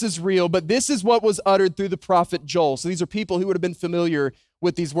drunk. This is real, but this is what was uttered through the prophet Joel. So these are people who would have been familiar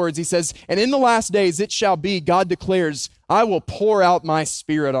with these words. He says, and in the last days it shall be, God declares, I will pour out my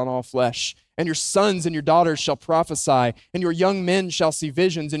spirit on all flesh. And your sons and your daughters shall prophesy, and your young men shall see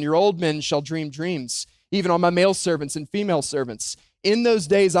visions, and your old men shall dream dreams, even on my male servants and female servants. In those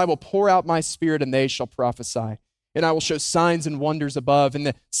days I will pour out my spirit, and they shall prophesy. And I will show signs and wonders above, and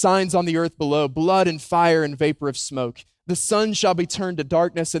the signs on the earth below, blood and fire and vapor of smoke. The sun shall be turned to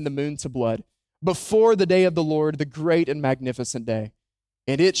darkness and the moon to blood, before the day of the Lord, the great and magnificent day.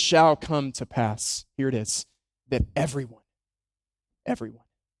 And it shall come to pass, here it is, that everyone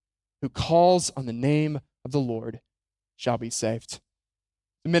who calls on the name of the Lord shall be saved.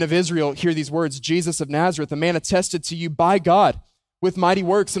 The men of Israel hear these words, Jesus of Nazareth, a man attested to you by God with mighty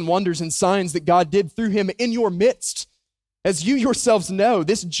works and wonders and signs that God did through him in your midst. As you yourselves know,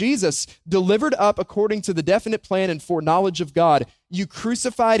 this Jesus, delivered up according to the definite plan and foreknowledge of God, you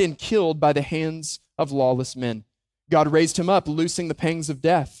crucified and killed by the hands of lawless men. God raised him up, loosing the pangs of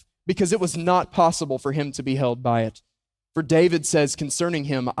death, because it was not possible for him to be held by it. For David says concerning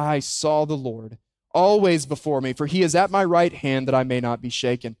him, I saw the Lord always before me, for he is at my right hand that I may not be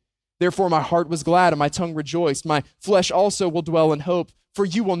shaken. Therefore my heart was glad and my tongue rejoiced. My flesh also will dwell in hope, for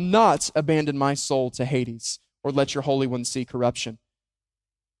you will not abandon my soul to Hades, or let your Holy One see corruption.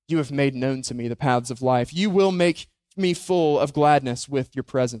 You have made known to me the paths of life. You will make me full of gladness with your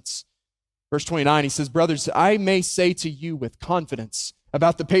presence. Verse 29, he says, Brothers, I may say to you with confidence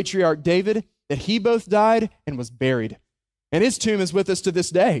about the patriarch David that he both died and was buried. And his tomb is with us to this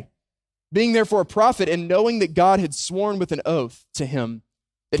day. Being therefore a prophet, and knowing that God had sworn with an oath to him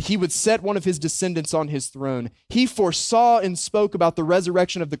that he would set one of his descendants on his throne, he foresaw and spoke about the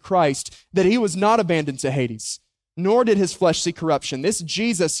resurrection of the Christ, that he was not abandoned to Hades, nor did his flesh see corruption. This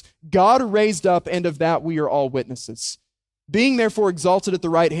Jesus God raised up, and of that we are all witnesses. Being therefore exalted at the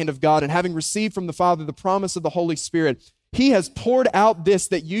right hand of God, and having received from the Father the promise of the Holy Spirit, he has poured out this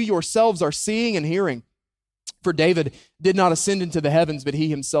that you yourselves are seeing and hearing. For David did not ascend into the heavens, but he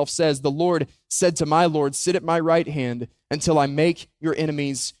himself says, the Lord said to my Lord, sit at my right hand until I make your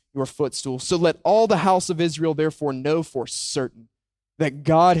enemies your footstool. So let all the house of Israel therefore know for certain that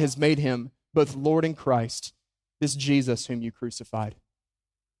God has made him both Lord and Christ, this Jesus whom you crucified.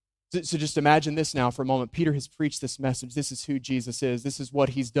 So just imagine this now for a moment. Peter has preached this message. This is who Jesus is. This is what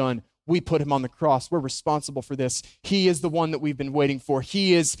he's done. We put him on the cross. We're responsible for this. He is the one that we've been waiting for.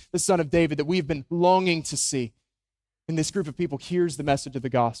 He is the Son of David that we've been longing to see. And this group of people hears the message of the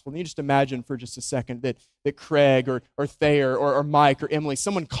gospel. And you just imagine for just a second that Craig or Thayer or Mike or Emily,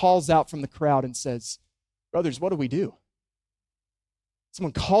 someone calls out from the crowd and says, brothers, what do we do?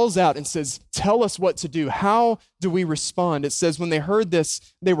 Someone calls out and says, tell us what to do. How do we respond? It says, when they heard this,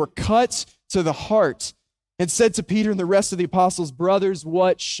 they were cut to the heart and said to Peter and the rest of the apostles, brothers,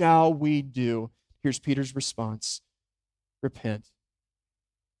 what shall we do? Here's Peter's response. Repent.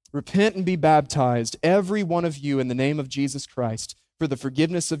 Repent and be baptized, every one of you, in the name of Jesus Christ, for the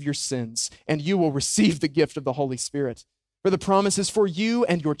forgiveness of your sins, and you will receive the gift of the Holy Spirit. For the promise is for you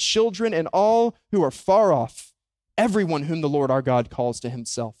and your children and all who are far off, everyone whom the Lord our God calls to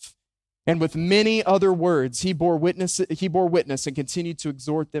himself. And with many other words, he bore witness and continued to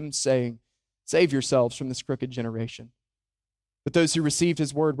exhort them, saying, save yourselves from this crooked generation. But those who received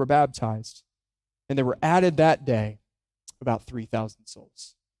his word were baptized, and there were added that day about 3,000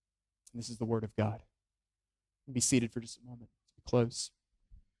 souls. And this is the word of God. Be seated for just a moment to close.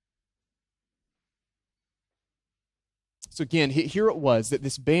 So again, here it was that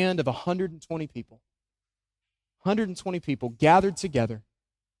this band of 120 people gathered together,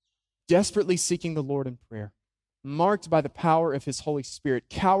 desperately seeking the Lord in prayer, marked by the power of his Holy Spirit.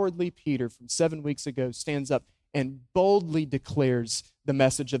 Cowardly Peter from 7 weeks ago stands up and boldly declares the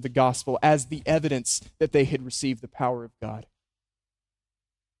message of the gospel as the evidence that they had received the power of God.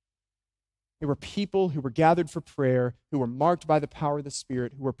 There were people who were gathered for prayer, who were marked by the power of the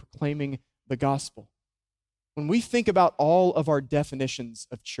Spirit, who were proclaiming the gospel. When we think about all of our definitions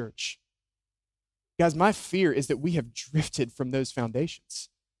of church, guys, my fear is that we have drifted from those foundations.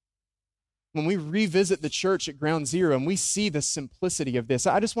 When we revisit the church at ground zero and we see the simplicity of this,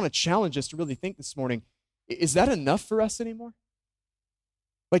 I just want to challenge us to really think this morning, is that enough for us anymore?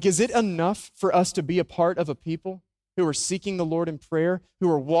 Like, is it enough for us to be a part of a people who are seeking the Lord in prayer, who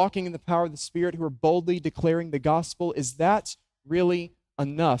are walking in the power of the Spirit, who are boldly declaring the gospel? Is that really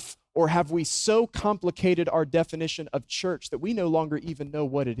enough? Or have we so complicated our definition of church that we no longer even know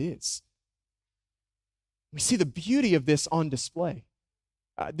what it is? We see the beauty of this on display.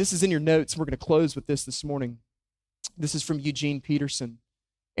 This is in your notes. We're going to close with this morning. This is from Eugene Peterson,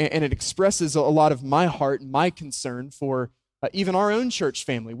 and it expresses a lot of my heart and my concern for even our own church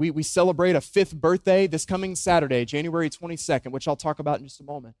family. We celebrate a 5th birthday this coming Saturday, January 22nd, which I'll talk about in just a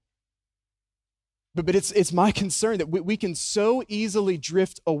moment. But it's my concern that we can so easily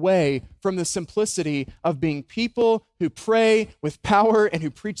drift away from the simplicity of being people who pray with power and who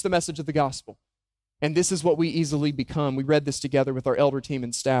preach the message of the gospel. And this is what we easily become. We read this together with our elder team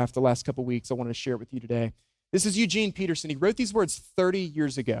and staff the last couple weeks. I wanted to share it with you today. This is Eugene Peterson. He wrote these words 30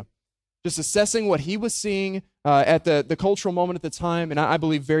 years ago, just assessing what he was seeing at the cultural moment at the time, and I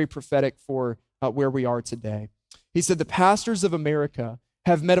believe very prophetic for where we are today. He said, the pastors of America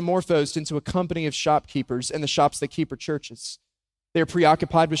have metamorphosed into a company of shopkeepers, and the shops they keep are churches. They are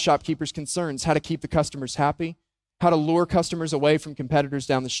preoccupied with shopkeepers' concerns, how to keep the customers happy, how to lure customers away from competitors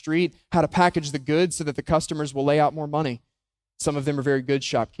down the street, how to package the goods so that the customers will lay out more money. Some of them are very good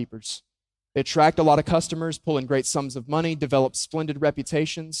shopkeepers. They attract a lot of customers, pull in great sums of money, develop splendid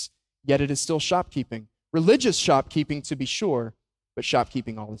reputations, yet it is still shopkeeping. Religious shopkeeping, to be sure, but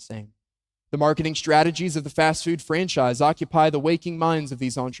shopkeeping all the same. The marketing strategies of the fast food franchise occupy the waking minds of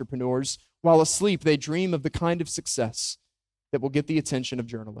these entrepreneurs. While asleep, they dream of the kind of success that will get the attention of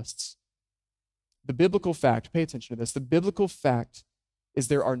journalists. The biblical fact, pay attention to this, the biblical fact is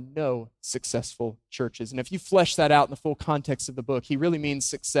there are no successful churches. And if you flesh that out in the full context of the book, he really means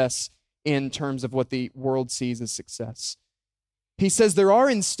success in terms of what the world sees as success. He says there are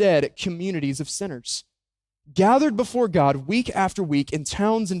instead communities of sinners gathered before God week after week in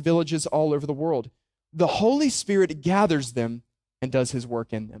towns and villages all over the world. The Holy Spirit gathers them and does his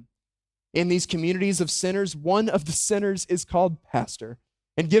work in them. In these communities of sinners, one of the sinners is called pastor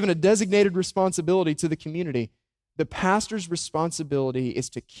and given a designated responsibility to the community. The pastor's responsibility is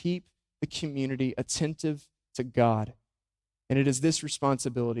to keep the community attentive to God. And it is this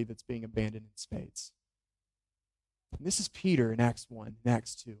responsibility that's being abandoned in spades. And this is Peter in Acts 1 and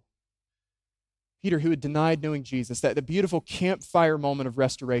Acts 2. Peter, who had denied knowing Jesus, that the beautiful campfire moment of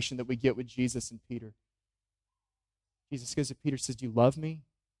restoration that we get with Jesus and Peter. Jesus goes to Peter, says, do you love me?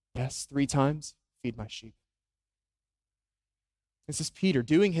 Yes, 3 times. Feed my sheep. This is Peter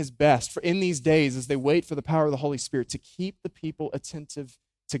doing his best in these days as they wait for the power of the Holy Spirit to keep the people attentive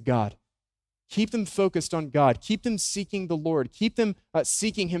to God. Keep them focused on God. Keep them seeking the Lord. Keep them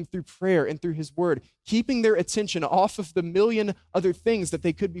seeking Him through prayer and through His Word, keeping their attention off of the million other things that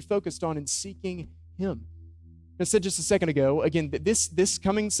they could be focused on and seeking Him. I said just a second ago, again, this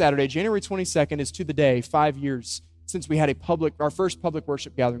coming Saturday, January 22nd, is to the day 5 years since we had our first public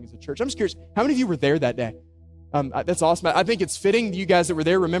worship gathering as a church. I'm just curious, how many of you were there that day? That's awesome. I think it's fitting you guys that were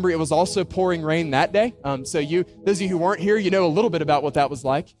there. Remember, it was also pouring rain that day. So those of you who weren't here, you know a little bit about what that was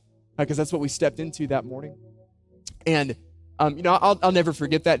like, because that's what we stepped into that morning. And I'll never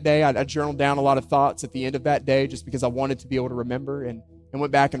forget that day. I journaled down a lot of thoughts at the end of that day just because I wanted to be able to remember, and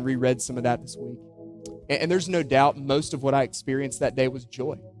went back and reread some of that this week. And there's no doubt most of what I experienced that day was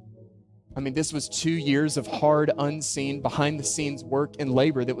joy. I mean, this was 2 years of hard, unseen, behind-the-scenes work and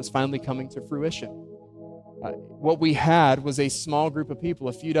labor that was finally coming to fruition. What we had was a small group of people,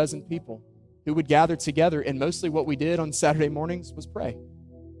 a few dozen people, who would gather together, and mostly what we did on Saturday mornings was pray.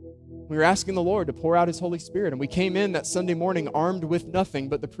 We were asking the Lord to pour out His Holy Spirit, and we came in that Sunday morning armed with nothing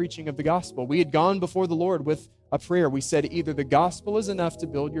but the preaching of the gospel. We had gone before the Lord with a prayer. We said, either the gospel is enough to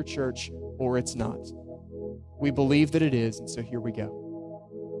build your church or it's not. We believe that it is, and so here we go.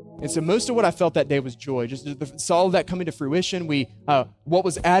 And so most of what I felt that day was joy. Just saw that coming to fruition. What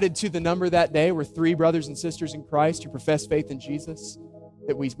was added to the number that day were 3 brothers and sisters in Christ who profess faith in Jesus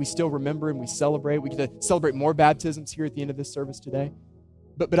that we still remember and we celebrate. We get to celebrate more baptisms here at the end of this service today.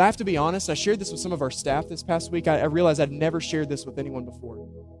 But I have to be honest, I shared this with some of our staff this past week. I realized I'd never shared this with anyone before.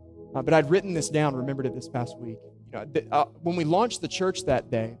 But I'd written this down, remembered it this past week. When we launched the church that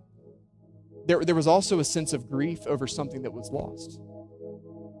day, there was also a sense of grief over something that was lost.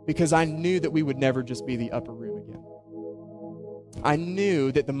 Because I knew that we would never just be the upper room again. I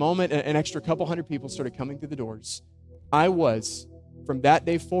knew that the moment an extra couple hundred people started coming through the doors, I was, from that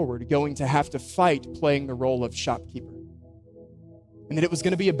day forward, going to have to fight playing the role of shopkeeper. And that it was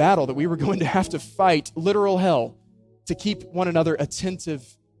going to be a battle, that we were going to have to fight literal hell to keep one another attentive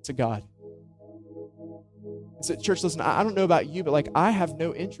to God. So, church, listen, I don't know about you, but I have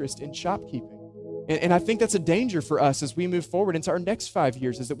no interest in shopkeeping. And I think that's a danger for us as we move forward into our next 5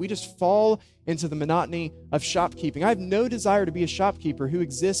 years, is that we just fall into the monotony of shopkeeping. I have no desire to be a shopkeeper who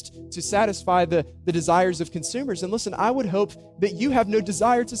exists to satisfy the desires of consumers. And listen, I would hope that you have no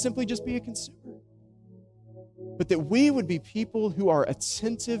desire to simply just be a consumer, but that we would be people who are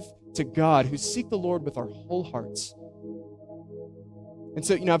attentive to God, who seek the Lord with our whole hearts. And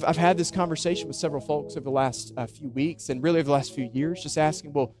so, I've had this conversation with several folks over the last few weeks and really over the last few years, just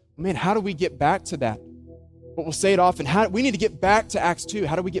asking, well, man, how do we get back to that? But we'll say it often, we need to get back to Acts 2.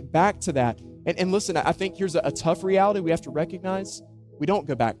 How do we get back to that? And listen, I think here's a tough reality we have to recognize. We don't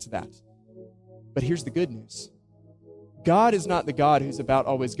go back to that. But here's the good news. God is not the God who's about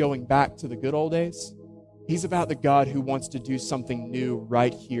always going back to the good old days. He's about the God who wants to do something new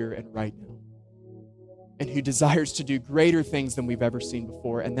right here and right now, and who desires to do greater things than we've ever seen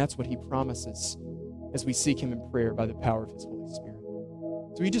before. And that's what He promises as we seek Him in prayer by the power of His Holy Spirit.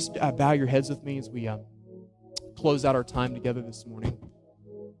 So will you just bow your heads with me as we close out our time together this morning.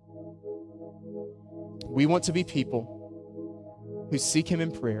 We want to be people who seek Him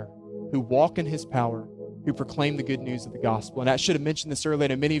in prayer, who walk in His power, who proclaim the good news of the gospel. And I should have mentioned this earlier,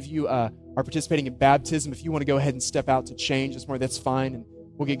 and many of you are participating in baptism. If you want to go ahead and step out to change this morning, that's fine, and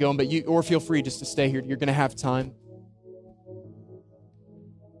we'll get going. Or feel free just to stay here. You're going to have time.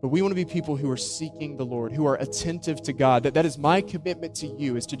 But we want to be people who are seeking the Lord, who are attentive to God. That is my commitment to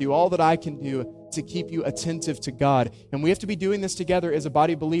you, is to do all that I can do to keep you attentive to God. And we have to be doing this together as a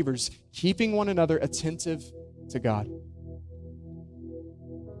body of believers, keeping one another attentive to God.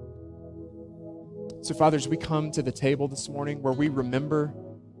 So, Father, as we come to the table this morning where we remember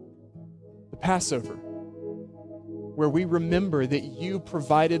the Passover, where we remember that you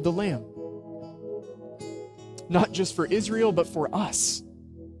provided the lamb, not just for Israel, but for us.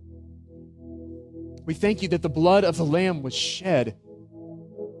 We thank you that the blood of the Lamb was shed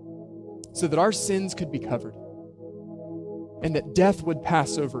so that our sins could be covered and that death would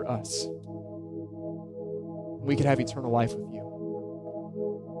pass over us. We could have eternal life with you.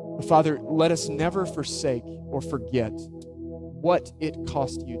 But Father, let us never forsake or forget what it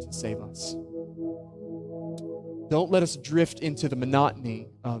cost you to save us. Don't let us drift into the monotony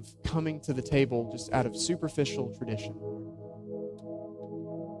of coming to the table just out of superficial tradition.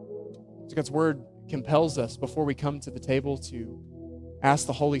 So God's word compels us before we come to the table to ask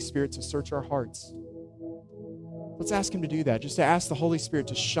the Holy Spirit to search our hearts. Let's ask Him to do that, just to ask the Holy Spirit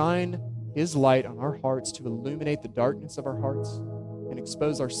to shine His light on our hearts, to illuminate the darkness of our hearts and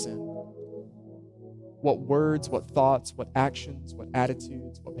expose our sin. What words, what thoughts, what actions, what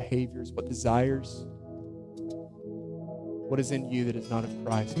attitudes, what behaviors, what desires What is in you that is not of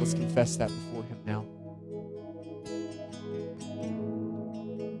Christ? Let's confess that before him now.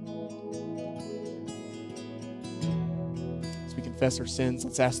 As we confess our sins,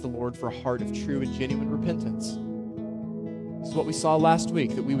 let's ask the Lord for a heart of true and genuine repentance. This is what we saw last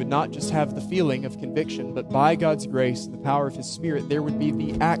week, that we would not just have the feeling of conviction, but by God's grace and the power of his Spirit, there would be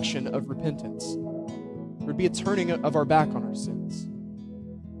the action of repentance. There would be a turning of our back on our sins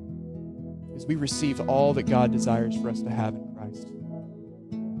as we receive all that God desires for us to have in Christ.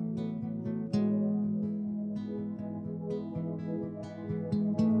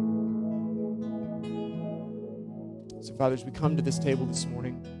 So, Father, as we come to this table this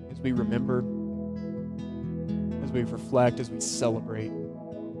morning, as we remember, as we reflect, as we celebrate,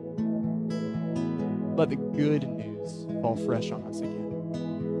 let the good news fall fresh on us again.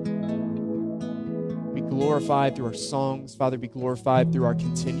 Be glorified through our songs. Father, be glorified through our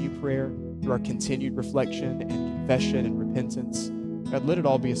continued prayer, through our continued reflection and confession and repentance. God, let it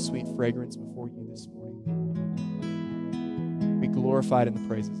all be a sweet fragrance before you this morning. Be glorified in the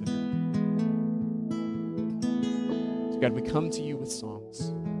praises of your name. So God, we come to you with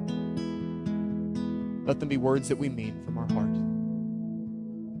songs. Let them be words that we mean from our heart.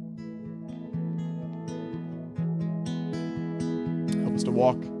 Help us to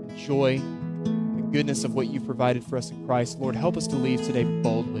walk in joy, the goodness of what you've provided for us in Christ. Lord, help us to leave today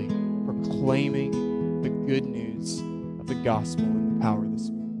boldly, proclaiming the good news of the gospel and the power of the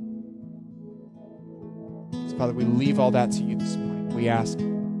Spirit. So, Father, we leave all that to you this morning. We ask,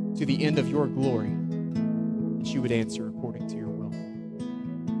 to the end of your glory, that you would answer according to your will.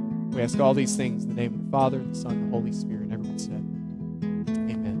 We ask all these things in the name of the Father, the Son, and the Holy Spirit. And everyone said,